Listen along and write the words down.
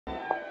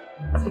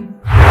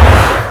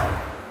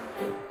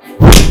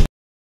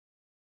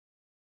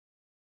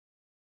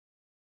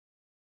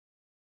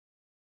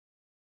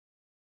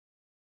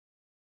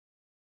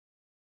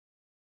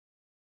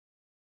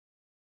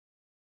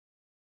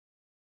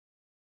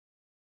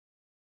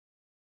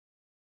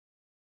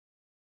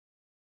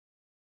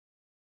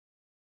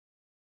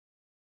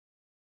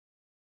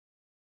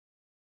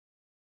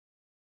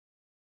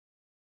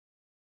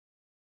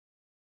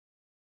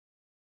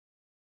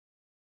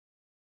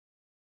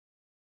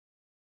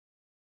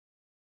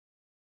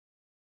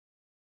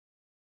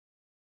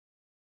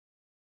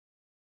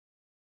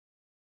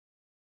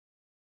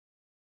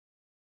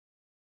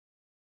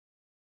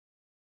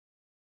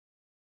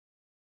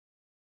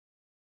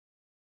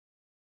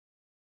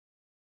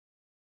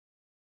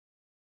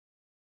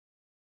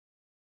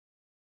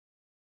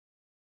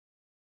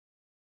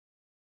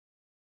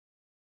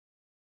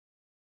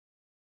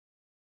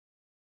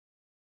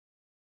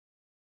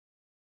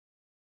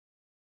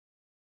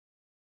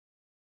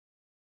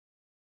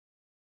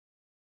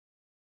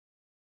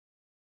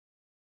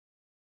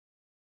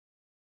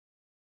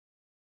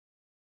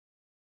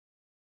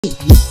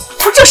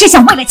不就是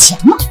想为了钱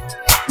吗？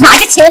拿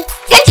着钱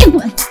赶紧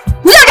滚，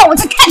不要让我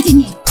再看见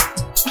你！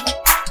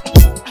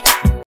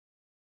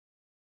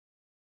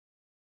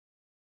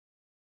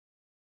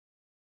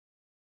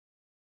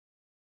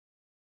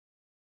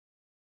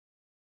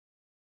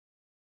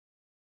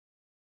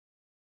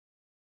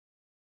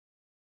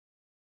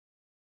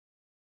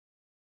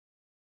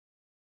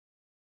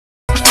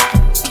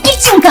你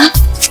竟敢！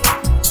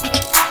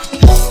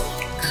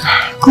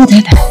顾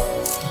太太，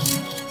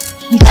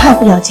你太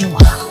不了解我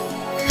了。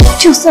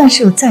就算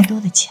是有再多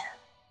的钱，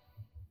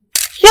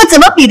又怎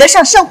么比得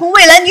上盛虹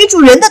未来女主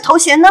人的头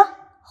衔呢？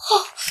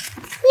哦，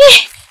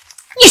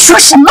你说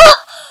什么？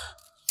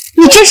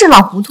你真是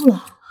老糊涂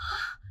了！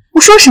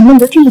我说什么你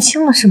都听不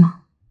清了是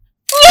吗？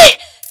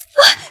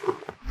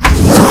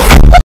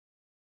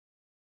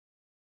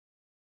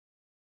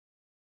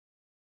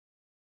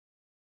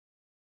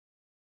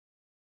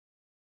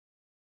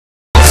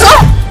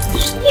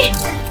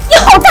你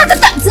好大的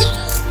胆子！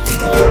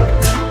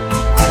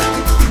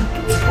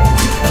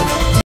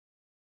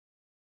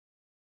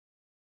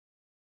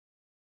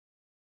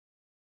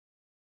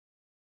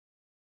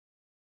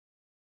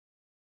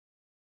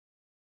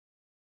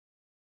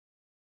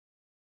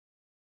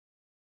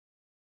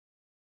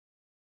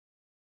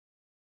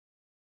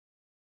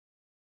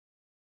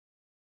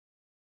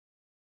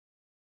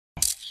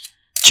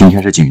今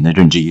天是景云的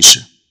认知仪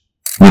式，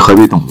你何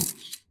必动怒？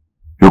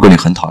如果你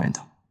很讨厌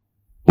他，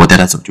我带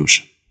他走就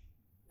是。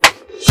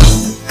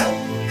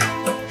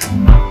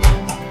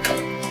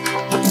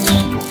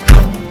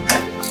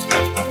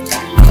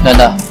奶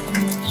奶，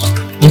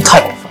您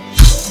太过分了！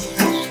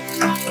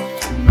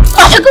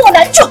把他给我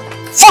拦住！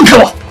放开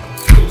我！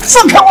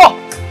放开我！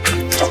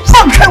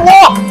放开我！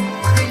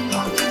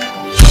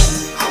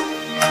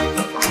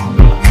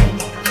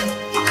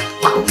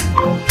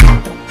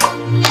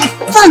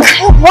放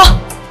开我！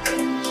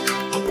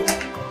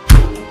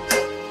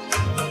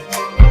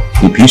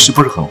你平时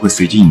不是很会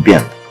随机应变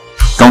的？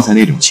刚才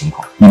那种情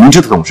况，你明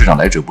知道董事长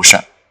来者不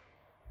善，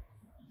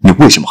你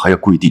为什么还要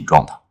故意顶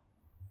撞他？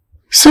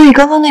所以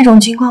刚刚那种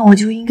情况，我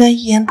就应该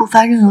一言不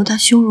发，任由他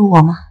羞辱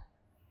我吗？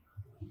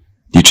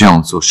你这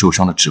样做，受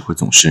伤的只会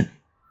总是你。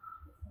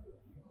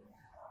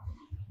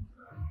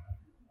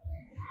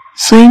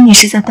所以你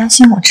是在担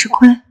心我吃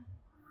亏？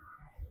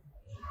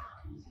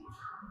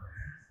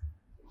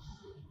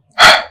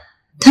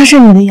她是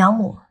你的养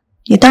母，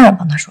你当然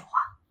帮她说话。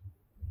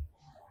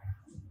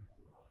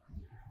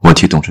我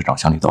替董事长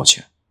向你道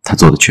歉，他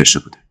做的确实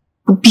不对。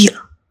不必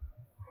了。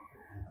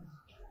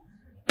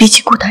比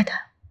起顾太太，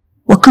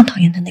我更讨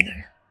厌的那个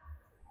人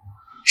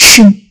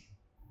是你。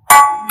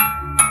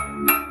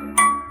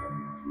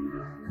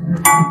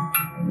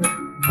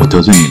我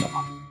得罪你了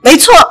吗？没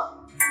错。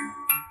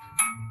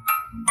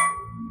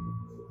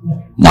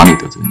哪里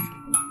得罪你了？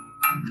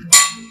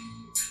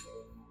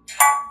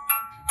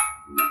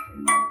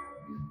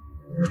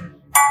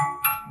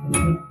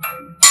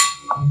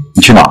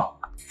你去哪？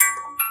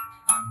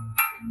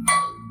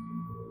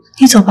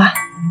你走吧，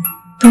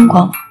不用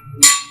管我，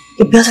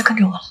也不要再跟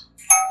着我了。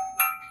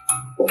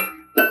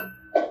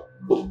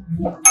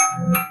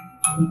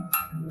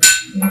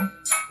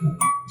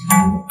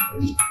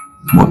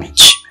莫名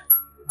其妙。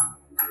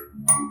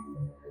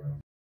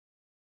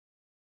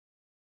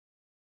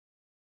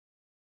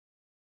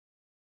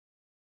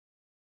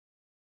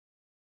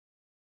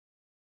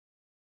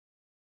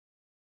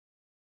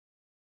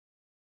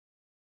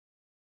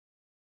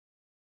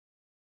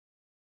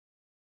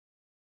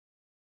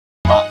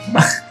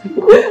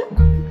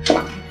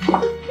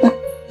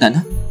奶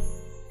奶，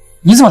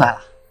你怎么来了？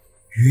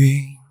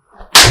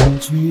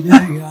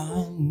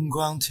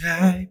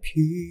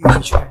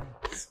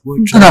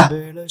奶奶，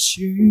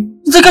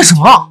你在干什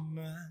么？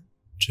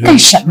干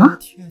什么？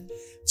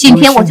今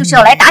天我就是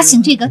要来打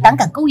醒这个胆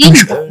敢勾引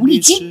你的狐狸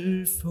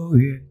精！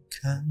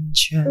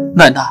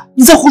奶奶，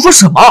你在胡说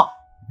什么？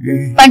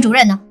班主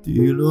任呢？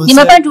你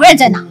们班主任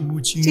在哪？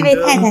这位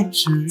太太，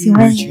请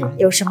问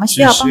有什么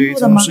需要帮助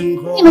的吗？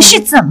你们是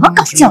怎么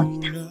搞教育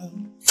的？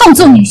放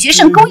纵女学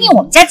生勾引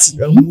我们家锦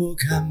云，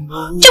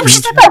这不是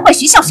在败坏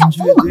学校校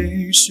风吗？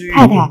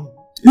太太，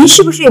您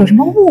是不是有什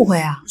么误会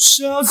啊？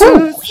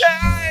误会？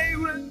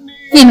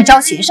你们招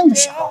学生的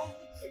时候，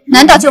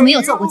难道就没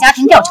有做过家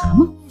庭调查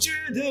吗？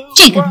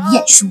这个李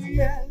晏殊，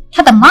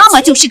他的妈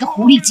妈就是个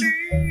狐狸精，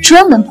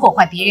专门破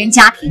坏别人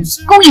家庭，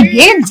勾引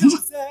别人男人。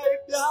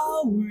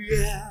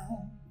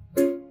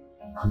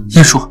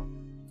晏殊，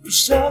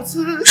是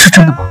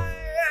真的吗？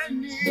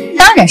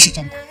当然是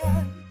真的。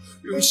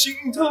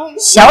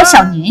小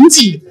小年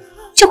纪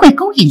就会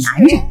勾引男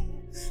人，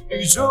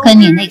跟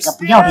你那个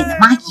不要脸的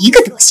妈一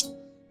个德行，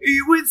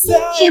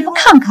也不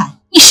看看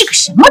你是个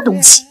什么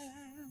东西。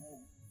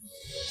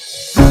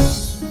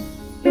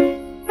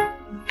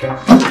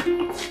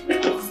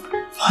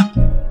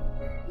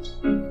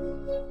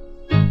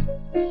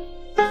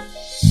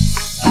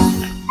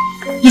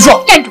你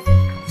说，站住！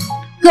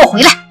给我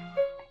回来！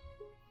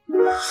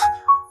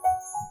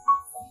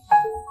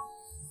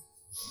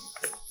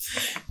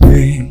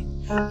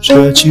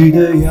这期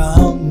的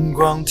阳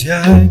光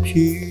太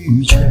疲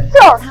倦。就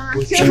是他，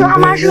听说他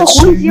妈是个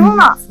狐狸精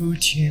呢。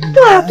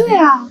对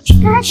啊，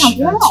他还抢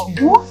别人老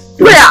公。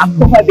对啊，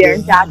破坏别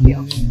人家庭。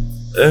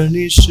而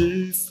你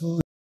是否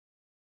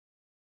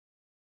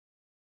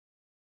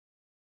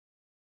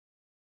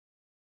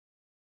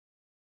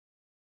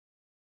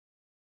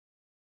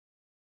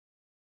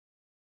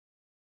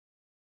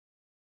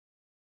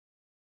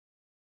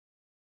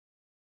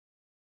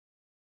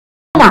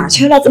哪儿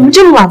去了？怎么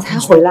这么晚才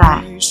回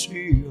来？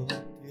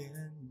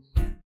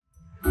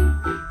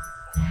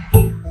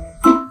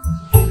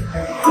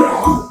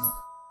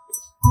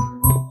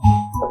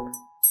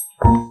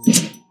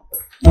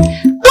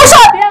都说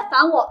了别人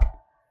烦我，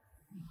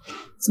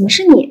怎么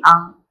是你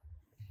啊？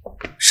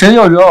谁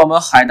又惹我们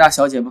海大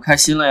小姐不开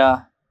心了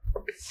呀？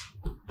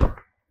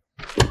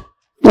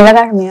你来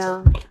干什么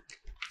呀？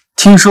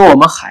听说我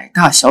们海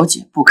大小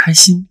姐不开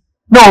心，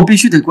那我必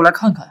须得过来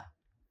看看。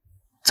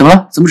怎么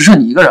了？怎么只剩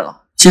你一个人了？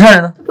其他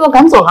人呢？被我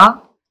赶走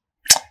了。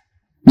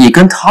你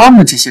跟他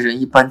们这些人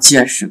一般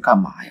见识干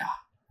嘛呀？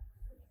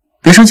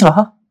别生气了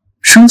哈，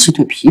生气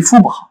对皮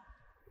肤不好。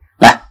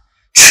来，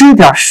吃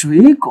点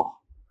水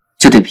果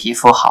就对皮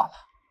肤好了。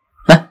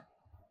来，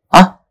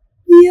啊！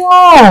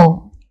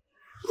哟，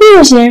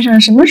陆先生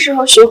什么时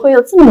候学会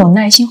有这么有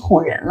耐心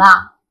哄人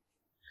啦？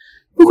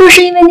不会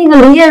是因为那个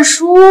林晏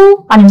殊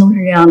把你弄成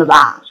这样的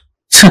吧？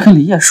这跟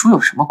林晏殊有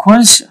什么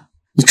关系啊？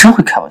你真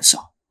会开玩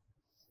笑。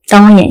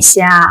当我眼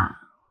瞎？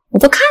我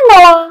都看到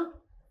了。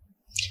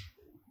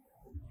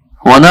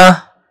我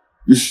呢，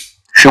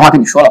实话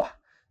跟你说了吧，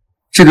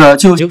这个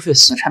就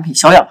TheFox'sSummer的产品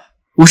销量，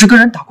我是跟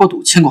人打过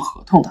赌、签过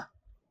合同的。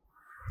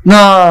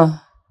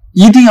那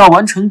一定要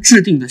完成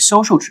制定的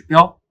销售指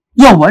标，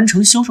要完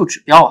成销售指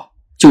标啊，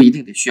就一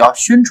定得需要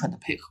宣传的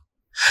配合。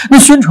那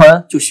宣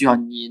传就需要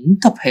您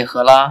的配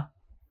合啦。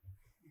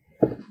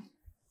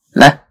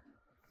来，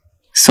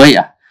所以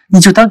啊，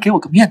你就当给我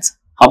个面子，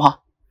好不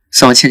好？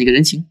算我欠你个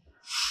人情。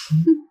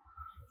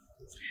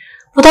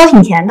我倒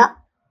挺甜的。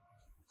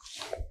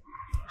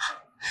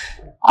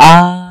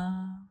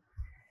啊，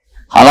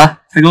好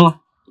了，开工了。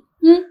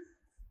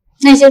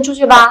那你先出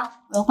去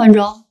吧，我要换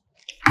装。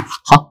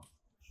好。